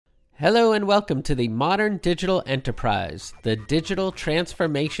Hello and welcome to the Modern Digital Enterprise, the digital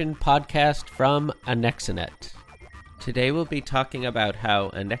transformation podcast from Anexinet. Today we'll be talking about how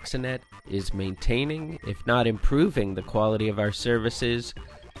Anexinet is maintaining, if not improving, the quality of our services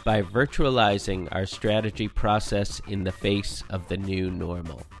by virtualizing our strategy process in the face of the new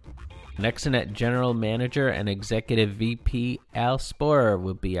normal. Anexinet General Manager and Executive VP Al Sporer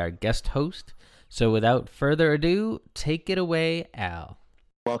will be our guest host. So without further ado, take it away, Al.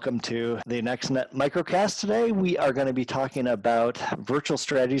 Welcome to the Anexinet Microcast. Today we are going to be talking about virtual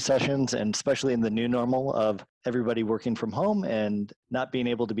strategy sessions, and especially in the new normal of everybody working from home and not being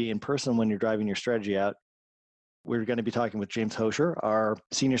able to be in person when you're driving your strategy out. We're going to be talking with James Hoshor, our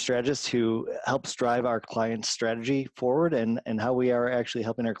senior strategist who helps drive our clients' strategy forward and how we are actually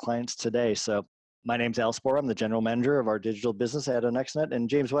helping our clients today. So my name's Al Sporer. I'm the general manager of our digital business at Anexinet. And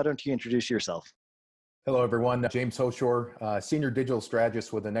James, why don't you introduce yourself? Hello, everyone. James Hoshor, Senior Digital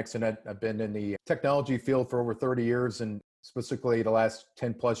Strategist with Anexinet. I've been in the technology field for over 30 years and specifically the last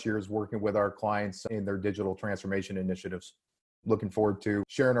 10 plus years working with our clients in their digital transformation initiatives. Looking forward to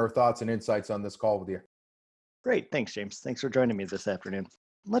sharing our thoughts and insights on this call with you. Great. Thanks, James. Thanks for joining me this afternoon.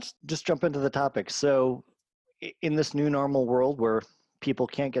 Let's just jump into the topic. So in this new normal world where people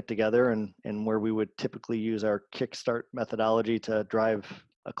can't get together and where we would typically use our kickstart methodology to drive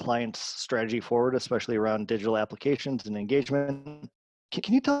a client's strategy forward, especially around digital applications and engagement.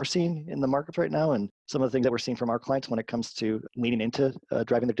 Can you tell what we're seeing in the market right now and some of the things that we're seeing from our clients when it comes to leaning into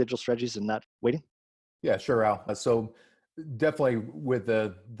driving their digital strategies and not waiting? Yeah, sure, Al. So definitely with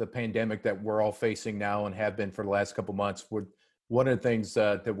the pandemic that we're all facing now and have been for the last couple of months, one of the things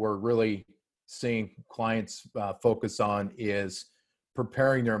that we're really seeing clients focus on is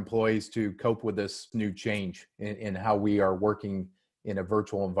preparing their employees to cope with this new change in how we are working in a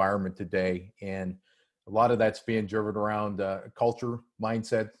virtual environment today. And a lot of that's being driven around culture,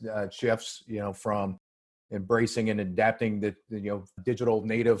 mindset shifts, from embracing and adapting the digital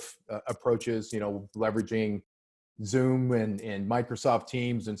native approaches, leveraging Zoom and Microsoft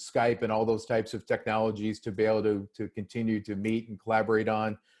Teams and Skype and all those types of technologies to be able to continue to meet and collaborate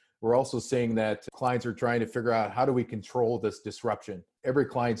on. We're also seeing that clients are trying to figure out how do we control this disruption. Every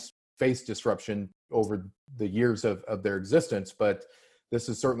client's faced disruption over the years of their existence, but this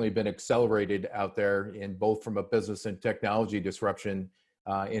has certainly been accelerated out there in both from a business and technology disruption,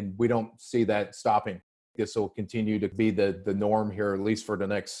 and we don't see that stopping. This will continue to be the norm here, at least for the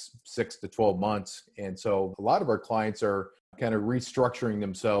next 6 to 12 months. And so a lot of our clients are kind of restructuring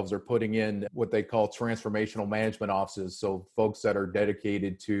themselves or putting in what they call transformational management offices. So folks that are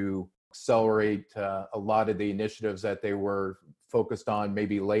dedicated to accelerate a lot of the initiatives that they were focused on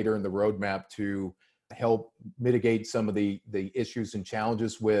maybe later in the roadmap to help mitigate some of the issues and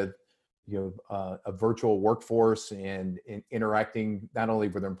challenges with a virtual workforce and interacting not only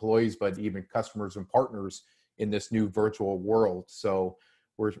with employees but even customers and partners in this new virtual world. So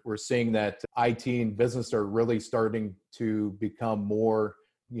we're seeing that IT and business are really starting to become more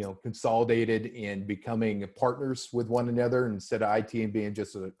consolidated and becoming partners with one another instead of IT being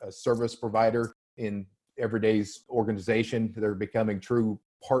just a service provider in everyday's organization. They're becoming true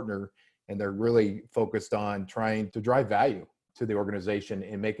partner, and they're really focused on trying to drive value to the organization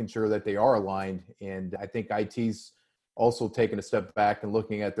and making sure that they are aligned. And I think IT's also taking a step back and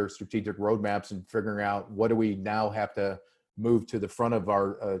looking at their strategic roadmaps and figuring out what do we now have to move to the front of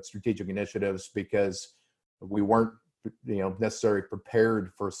our strategic initiatives, because we weren't necessarily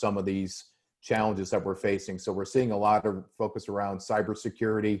prepared for some of these challenges that we're facing. So we're seeing a lot of focus around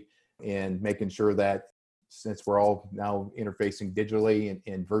cybersecurity and making sure that since we're all now interfacing digitally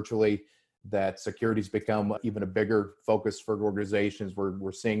and virtually, that security's become even a bigger focus for organizations.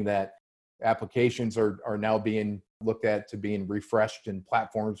 We're seeing that applications are now being looked at to being refreshed and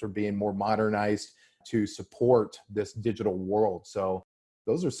platforms are being more modernized to support this digital world. So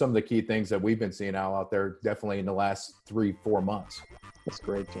those are some of the key things that we've been seeing out there definitely in the last 3-4 months. That's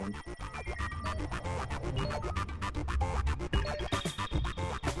great, James.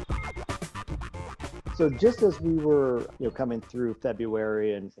 So just as we were coming through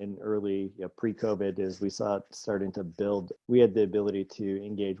February and early pre-COVID, as we saw it starting to build, we had the ability to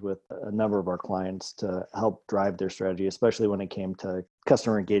engage with a number of our clients to help drive their strategy, especially when it came to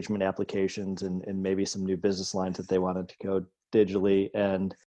customer engagement applications and maybe some new business lines that they wanted to go digitally,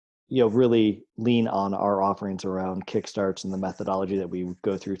 and really lean on our offerings around kickstarts and the methodology that we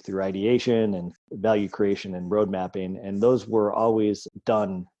go through ideation and value creation and road mapping. And those were always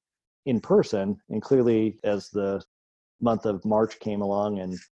done in person. And clearly, as the month of March came along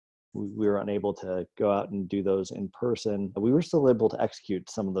and we were unable to go out and do those in person, we were still able to execute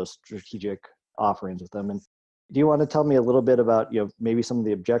some of those strategic offerings with them. And Do you want to tell me a little bit about, maybe some of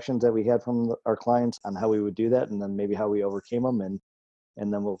the objections that we had from our clients on how we would do that, and then maybe how we overcame them,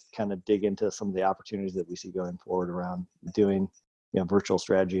 and then we'll kind of dig into some of the opportunities that we see going forward around doing, virtual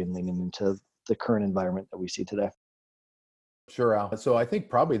strategy and leaning into the current environment that we see today. Sure, Al. So I think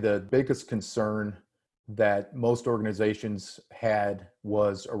probably the biggest concern that most organizations had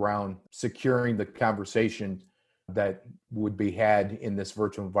was around securing the conversation that would be had in this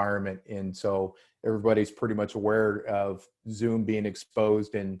virtual environment. And so everybody's pretty much aware of Zoom being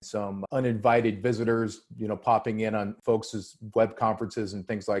exposed and some uninvited visitors, popping in on folks' web conferences and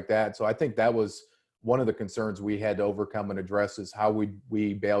things like that. So I think that was one of the concerns we had to overcome and address, is how would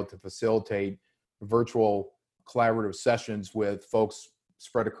we be able to facilitate virtual collaborative sessions with folks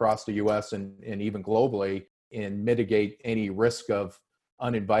spread across the US and even globally, and mitigate any risk of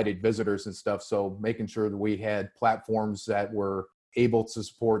uninvited visitors and stuff. So making sure that we had platforms that were able to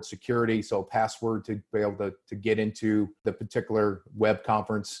support security, so password to be able to get into the particular web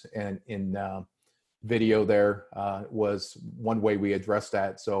conference, and in video there was one way we addressed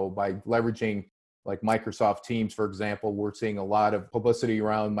that. So by leveraging like Microsoft Teams, for example, we're seeing a lot of publicity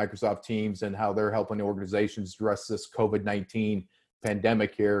around Microsoft Teams and how they're helping organizations address this COVID-19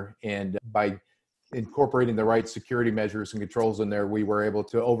 pandemic here. And by incorporating the right security measures and controls in there, we were able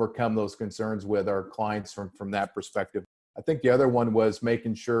to overcome those concerns with our clients from that perspective. I think the other one was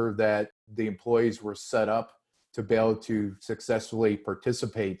making sure that the employees were set up to be able to successfully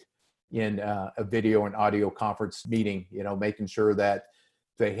participate in a video and audio conference meeting, making sure that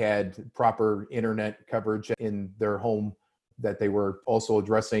they had proper internet coverage in their home, that they were also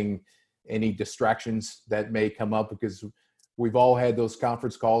addressing any distractions that may come up, because we've all had those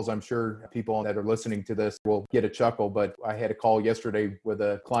conference calls. I'm sure people that are listening to this will get a chuckle, but I had a call yesterday with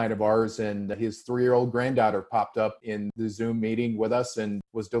a client of ours, and his 3-year-old granddaughter popped up in the Zoom meeting with us and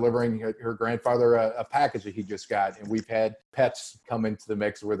was delivering her grandfather a package that he just got. And we've had pets come into the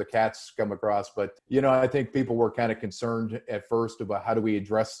mix where the cats come across. But, I think people were kind of concerned at first about how do we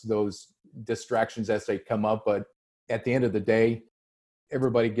address those distractions as they come up. But at the end of the day,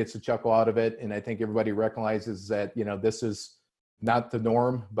 everybody gets a chuckle out of it. And I think everybody recognizes that, this is not the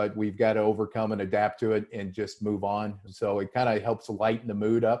norm, but we've got to overcome and adapt to it and just move on. So it kind of helps lighten the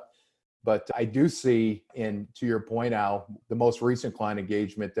mood up. But I do see, and to your point, Al, the most recent client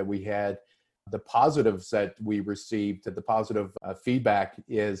engagement that we had, the positives that we received, the positive feedback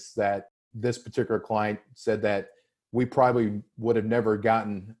is that this particular client said that we probably would have never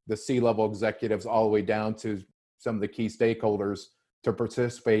gotten the C-level executives all the way down to some of the key stakeholders to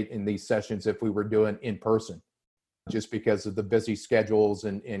participate in these sessions if we were doing in person, just because of the busy schedules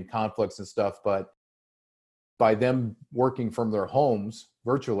and conflicts and stuff. But by them working from their homes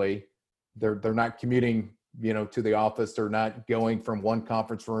virtually, they're not commuting, to the office. They're not going from one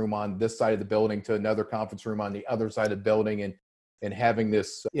conference room on this side of the building to another conference room on the other side of the building, and having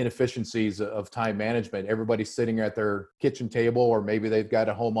this inefficiencies of time management. Everybody's sitting at their kitchen table, or maybe they've got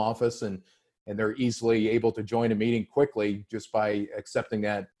a home office, and they're easily able to join a meeting quickly just by accepting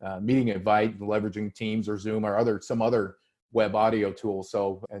that meeting invite, leveraging Teams or Zoom or some other web audio tool.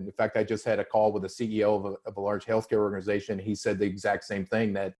 So, and in fact, I just had a call with the CEO of a large healthcare organization. He said the exact same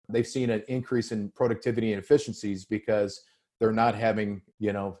thing, that they've seen an increase in productivity and efficiencies because they're not having,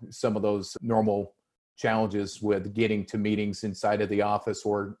 some of those normal challenges with getting to meetings inside of the office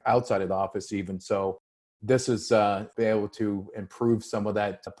or outside of the office even. So this is be able to improve some of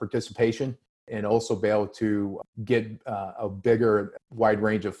that participation, and also be able to get a bigger wide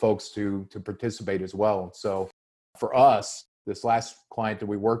range of folks to participate as well. So for us, this last client that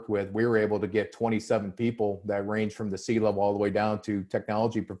we worked with, we were able to get 27 people that range from the C-level all the way down to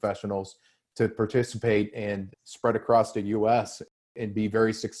technology professionals to participate and spread across the US and be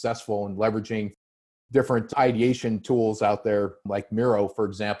very successful in leveraging different ideation tools out there, like Miro, for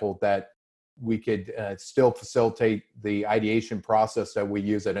example, that we could still facilitate the ideation process that we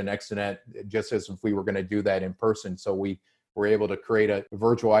use at Anexinet, just as if we were going to do that in person. So we were able to create a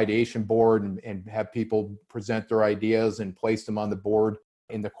virtual ideation board and have people present their ideas and place them on the board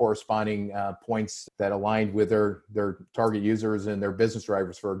in the corresponding points that aligned with their target users and their business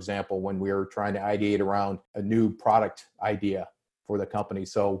drivers, for example, when we were trying to ideate around a new product idea for the company.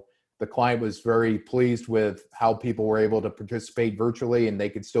 So the client was very pleased with how people were able to participate virtually, and they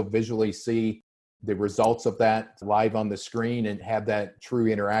could still visually see the results of that live on the screen and have that true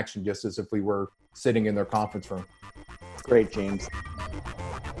interaction, just as if we were sitting in their conference room. Great, James.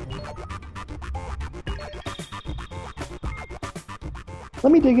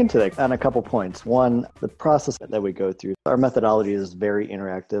 Let me dig into that on a couple points. One, the process that we go through, our methodology is very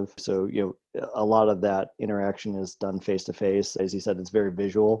interactive. So, a lot of that interaction is done face to face. As you said, it's very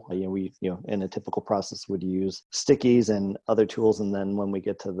visual. We, in a typical process would use stickies and other tools. And then when we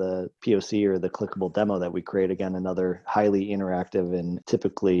get to the POC or the clickable demo that we create, again, another highly interactive and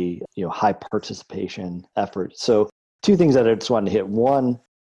typically, high participation effort. So two things that I just wanted to hit. One,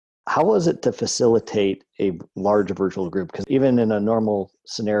 how was it to facilitate a large virtual group? Because even in a normal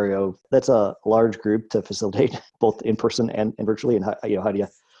scenario, that's a large group to facilitate both in person and virtually. And how do you,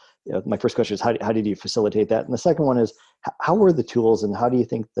 my first question is, how did you facilitate that? And the second one is, how were the tools and how do you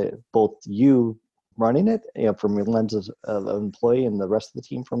think that both you running it, from your lens of an employee and the rest of the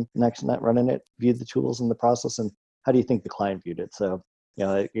team from Anexinet running it, viewed the tools and the process? And how do you think the client viewed it? So,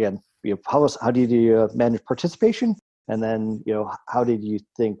 again, how did you manage participation? And then, how did you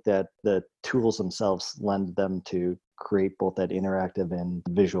think that the tools themselves lend them to create both that interactive and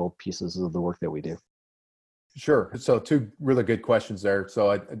visual pieces of the work that we do? Sure. So two really good questions there.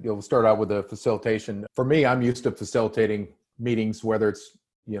 So we'll start out with the facilitation. For me, I'm used to facilitating meetings, whether it's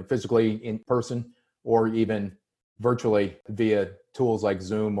physically in person or even virtually via tools like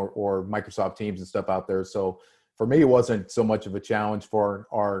Zoom or Microsoft Teams and stuff out there. So for me, it wasn't so much of a challenge. For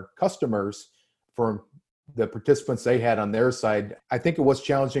our customers, for the participants they had on their side, I think it was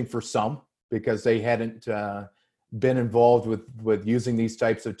challenging for some because they hadn't been involved with using these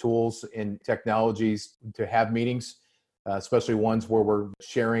types of tools and technologies to have meetings, especially ones where we're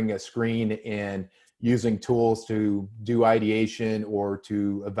sharing a screen and using tools to do ideation or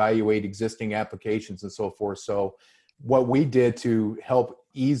to evaluate existing applications and so forth. So what we did to help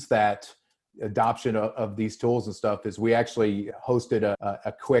ease that adoption of these tools and stuff is we actually hosted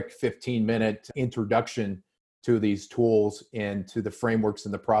a quick 15-minute introduction to these tools and to the frameworks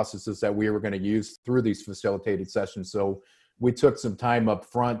and the processes that we were going to use through these facilitated sessions. So we took some time up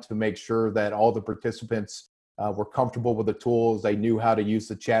front to make sure that all the participants were comfortable with the tools. They knew how to use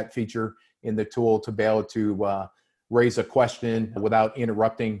the chat feature in the tool to be able to raise a question without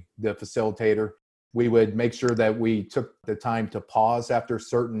interrupting the facilitator. We would make sure that we took the time to pause after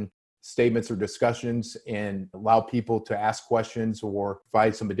certain statements or discussions and allow people to ask questions or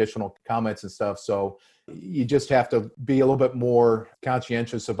provide some additional comments and stuff. So you just have to be a little bit more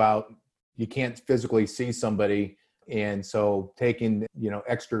conscientious about, you can't physically see somebody. And so taking,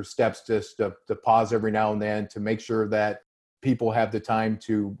 extra steps just to pause every now and then to make sure that people have the time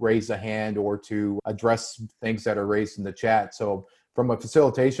to raise a hand or to address things that are raised in the chat. So from a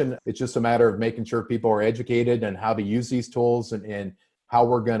facilitation, it's just a matter of making sure people are educated on how to use these tools and how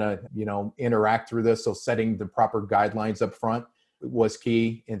we're going to, interact through this. So setting the proper guidelines up front was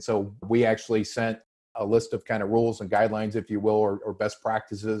key. And so we actually sent a list of kind of rules and guidelines, if you will, or best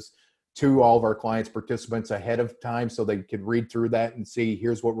practices to all of our clients, participants ahead of time so they could read through that and see,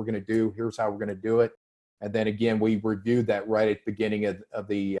 here's what we're going to do, here's how we're going to do it. And then again, we reviewed that right at the beginning of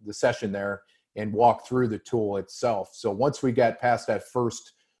the session there and walked through the tool itself. So once we got past that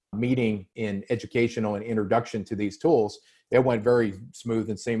first meeting in educational and introduction to these tools, it went very smooth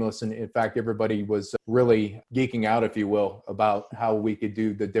and seamless. And in fact, everybody was really geeking out, if you will, about how we could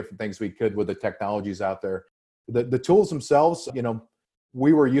do the different things we could with the technologies out there. The tools themselves,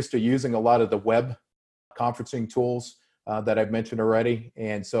 we were used to using a lot of the web conferencing tools that I've mentioned already.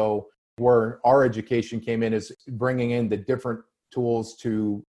 And so where our education came in is bringing in the different tools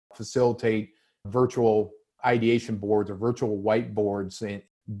to facilitate virtual ideation boards or virtual whiteboards and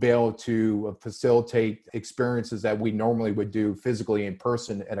be able to facilitate experiences that we normally would do physically in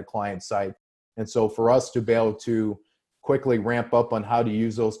person at a client site. And so for us to be able to quickly ramp up on how to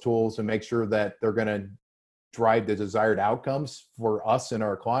use those tools and make sure that they're going to drive the desired outcomes for us and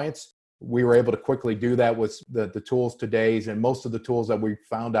our clients, we were able to quickly do that with the tools today. And most of the tools that we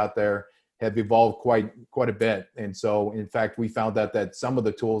found out there have evolved quite a bit. And so in fact, we found out that some of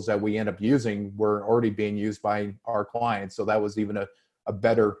the tools that we end up using were already being used by our clients. So that was even a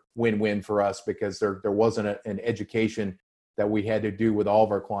better win-win for us because there wasn't an education that we had to do with all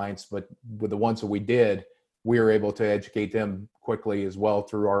of our clients, but with the ones that we did, we were able to educate them quickly as well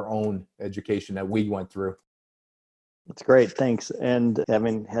through our own education that we went through. That's great. Thanks. And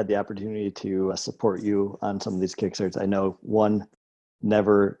having had the opportunity to support you on some of these kickstarts, I know one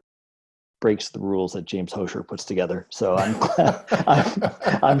never breaks the rules that James Hoshor puts together. So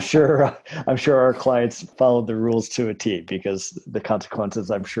I'm sure our clients followed the rules to a T because the consequences,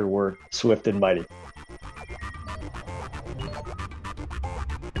 I'm sure, were swift and mighty.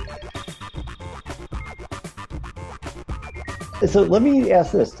 So let me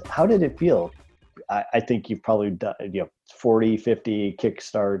ask this: how did it feel? I think you've probably done 40, 50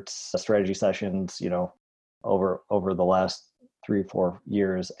 kickstarts, strategy sessions, over the last 3 or 4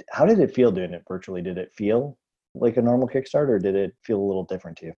 years. How did it feel doing it virtually? Did it feel like a normal Kickstarter, or did it feel a little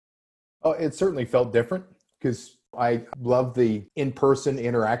different to you? Oh, it certainly felt different because I love the in-person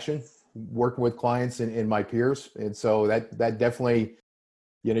interaction, working with clients and my peers. And so that definitely,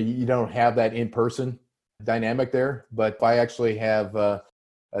 you don't have that in-person dynamic there, but I actually have a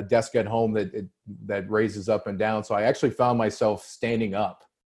desk at home that raises up and down. So I actually found myself standing up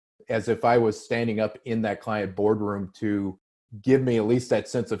as if I was standing up in that client boardroom to give me at least that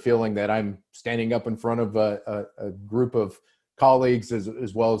sense of feeling that I'm standing up in front of a group of colleagues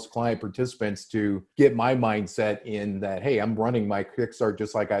as well as client participants to get my mindset in that, hey, I'm running my Kickstart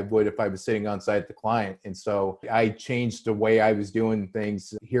just like I would if I was sitting on site at the client. And so I changed the way I was doing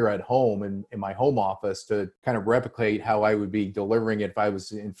things here at home and in my home office to kind of replicate how I would be delivering it if I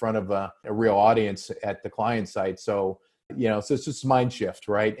was in front of a real audience at the client site. So so it's just mind shift,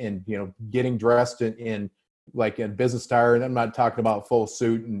 right? And, getting dressed in like a business attire, and I'm not talking about full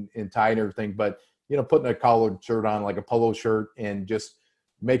suit and tie and everything, but, putting a collared shirt on, like a polo shirt, and just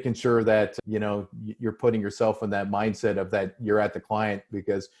making sure that, you're putting yourself in that mindset of that you're at the client,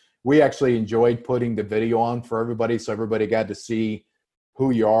 because we actually enjoyed putting the video on for everybody. So everybody got to see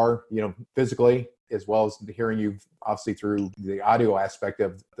who you are, physically, as well as hearing you obviously through the audio aspect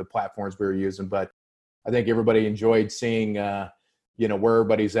of the platforms we were using. But I think everybody enjoyed seeing, where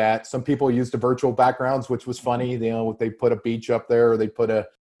everybody's at. Some people used the virtual backgrounds, which was funny. They put a beach up there, or they put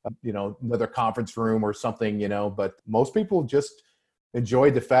another conference room or something, but most people just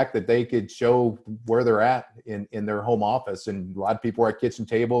enjoyed the fact that they could show where they're at in their home office. And a lot of people were at kitchen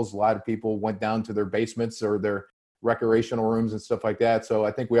tables. A lot of people went down to their basements or their recreational rooms and stuff like that. So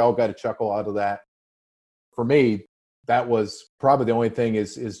I think we all got a chuckle out of that. For me, that was probably the only thing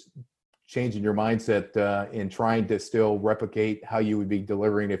is changing your mindset in trying to still replicate how you would be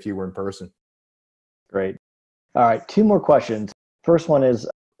delivering if you were in person. Great. All right, 2 more questions. First one is,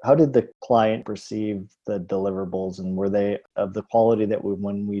 how did the client perceive the deliverables, and were they of the quality that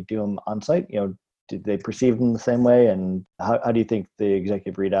when we do them on site? Did they perceive them the same way? And how do you think the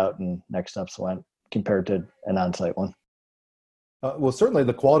executive readout and next steps went compared to an on-site one? Well, certainly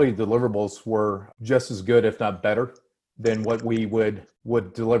the quality deliverables were just as good, if not better, than what we would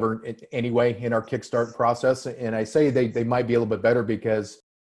deliver anyway in our Kickstart process. And I say they might be a little bit better because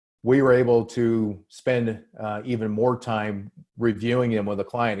we were able to spend even more time reviewing them with a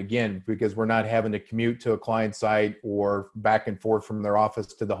client, again, because we're not having to commute to a client site or back and forth from their office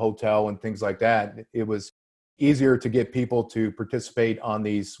to the hotel and things like that. It was easier to get people to participate on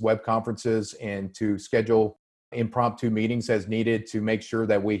these web conferences and to schedule impromptu meetings as needed to make sure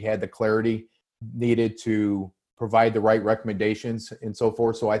that we had the clarity needed to provide the right recommendations and so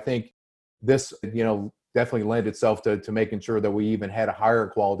forth. So I think this, definitely lent itself to making sure that we even had a higher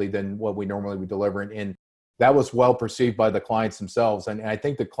quality than what we normally would deliver. And that was well perceived by the clients themselves. And I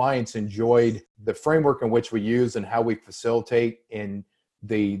think the clients enjoyed the framework in which we use and how we facilitate, and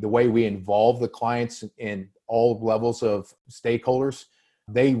the way we involve the clients in all levels of stakeholders.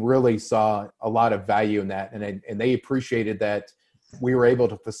 They really saw a lot of value in that. And they appreciated that we were able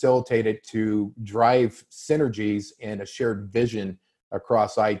to facilitate it to drive synergies and a shared vision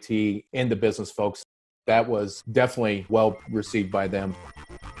across IT and the business folks. That was definitely well received by them.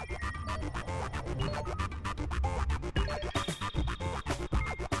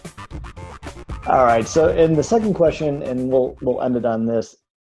 All right. So in the second question, and we'll end it on this,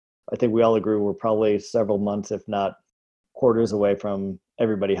 I think we all agree we're probably several months, if not quarters, away from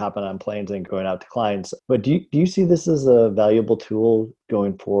everybody hopping on planes and going out to clients. But do you see this as a valuable tool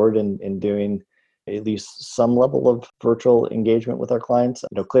going forward in doing at least some level of virtual engagement with our clients?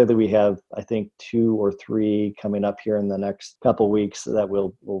 Clearly we have, I think, 2 or 3 coming up here in the next couple of weeks that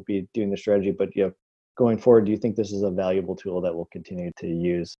we'll be doing the strategy. But going forward, do you think this is a valuable tool that we'll continue to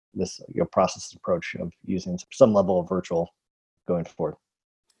use, this process approach of using some level of virtual going forward?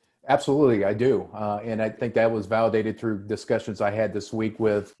 Absolutely, I do. And I think that was validated through discussions I had this week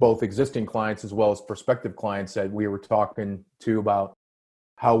with both existing clients as well as prospective clients that we were talking to about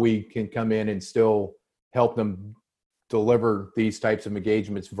how we can come in and still help them deliver these types of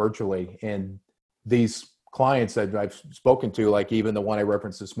engagements virtually. And these clients that I've spoken to, like even the one I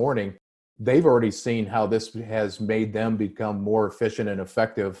referenced this morning, they've already seen how this has made them become more efficient and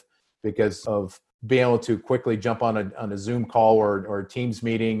effective because of being able to quickly jump on a Zoom call or a Teams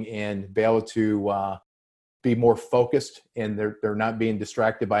meeting and be able to be more focused, and they're not being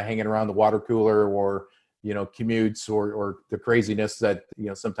distracted by hanging around the water cooler or commutes or the craziness that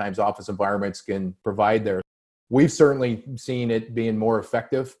sometimes office environments can provide there. We've certainly seen it being more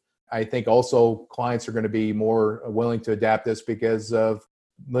effective. I think also clients are going to be more willing to adapt this because of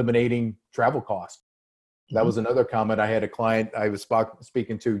eliminating travel costs. That was another comment. I had a client I was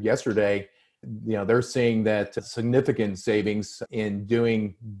speaking to yesterday. They're seeing that significant savings in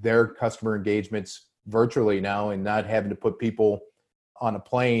doing their customer engagements virtually now and not having to put people on a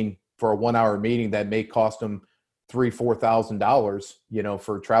plane for a 1-hour meeting that may cost them $3,000-$4,000,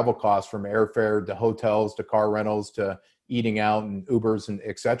 for travel costs, from airfare to hotels to car rentals to eating out and Ubers and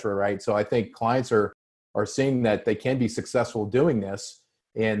et cetera, right? So I think clients are seeing that they can be successful doing this.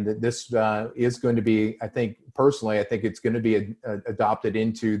 And this is going to be, I think it's going to be adopted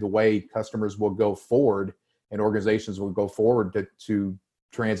into the way customers will go forward and organizations will go forward to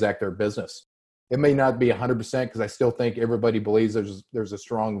transact their business. It may not be 100% because I still think everybody believes there's a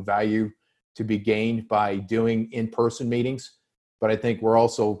strong value to be gained by doing in-person meetings. But I think we're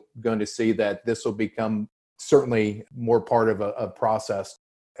also going to see that this will become certainly more part of a process,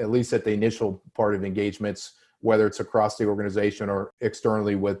 at least at the initial part of engagements, whether it's across the organization or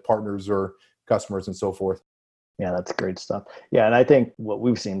externally with partners or customers and so forth. Yeah, that's great stuff. Yeah, and I think what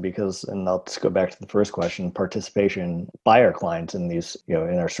we've seen, and I'll just go back to the first question, participation by our clients in these,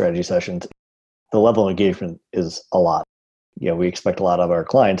 in our strategy sessions, the level of engagement is a lot. We expect a lot of our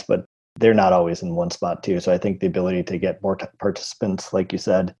clients, but they're not always in one spot too. So I think the ability to get more participants, like you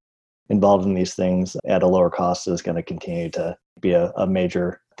said, involved in these things at a lower cost is going to continue to be a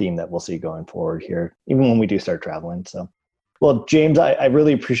major theme that we'll see going forward here, even when we do start traveling. So, well, James, I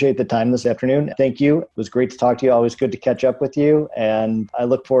really appreciate the time this afternoon. Thank you. It was great to talk to you. Always good to catch up with you. And I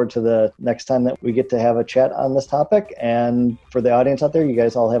look forward to the next time that we get to have a chat on this topic. And for the audience out there, you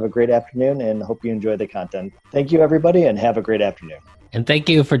guys all have a great afternoon and hope you enjoy the content. Thank you, everybody, and have a great afternoon. And thank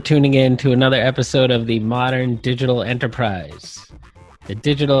you for tuning in to another episode of the Modern Digital Enterprise, the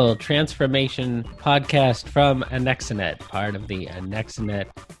digital transformation podcast from Anexinet, part of the Anexinet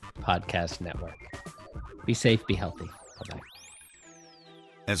podcast network. Be safe, be healthy. Bye-bye.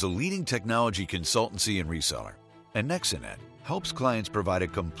 As a leading technology consultancy and reseller, Anexinet helps clients provide a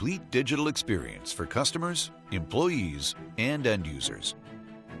complete digital experience for customers, employees, and end users.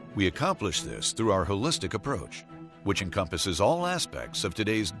 We accomplish this through our holistic approach, which encompasses all aspects of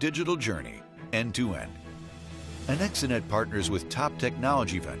today's digital journey, end-to-end. Anexinet partners with top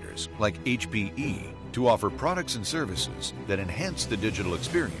technology vendors like HPE to offer products and services that enhance the digital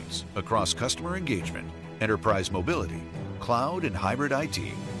experience across customer engagement, enterprise mobility, cloud and hybrid IT,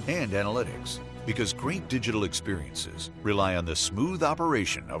 and analytics. Because great digital experiences rely on the smooth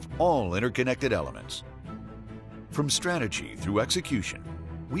operation of all interconnected elements. From strategy through execution,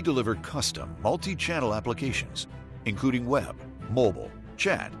 we deliver custom multi-channel applications, including web, mobile,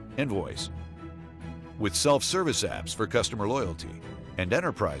 chat, and voice. With self-service apps for customer loyalty and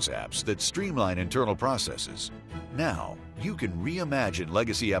enterprise apps that streamline internal processes, now you can reimagine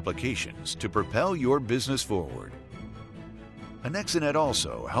legacy applications to propel your business forward. Anexinet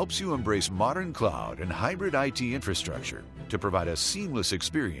also helps you embrace modern cloud and hybrid IT infrastructure to provide a seamless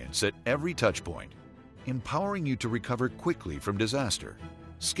experience at every touchpoint, empowering you to recover quickly from disaster,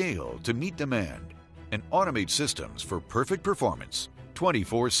 scale to meet demand, and automate systems for perfect performance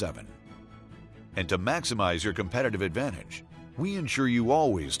 24/7. And to maximize your competitive advantage, we ensure you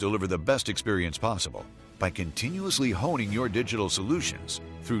always deliver the best experience possible by continuously honing your digital solutions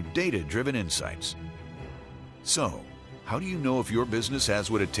through data-driven insights. So, how do you know if your business has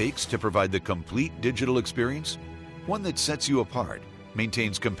what it takes to provide the complete digital experience? One that sets you apart,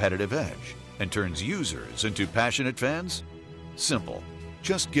 maintains competitive edge, and turns users into passionate fans? Simple.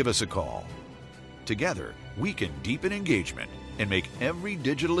 Just give us a call. Together, we can deepen engagement and make every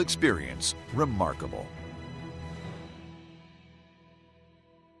digital experience remarkable.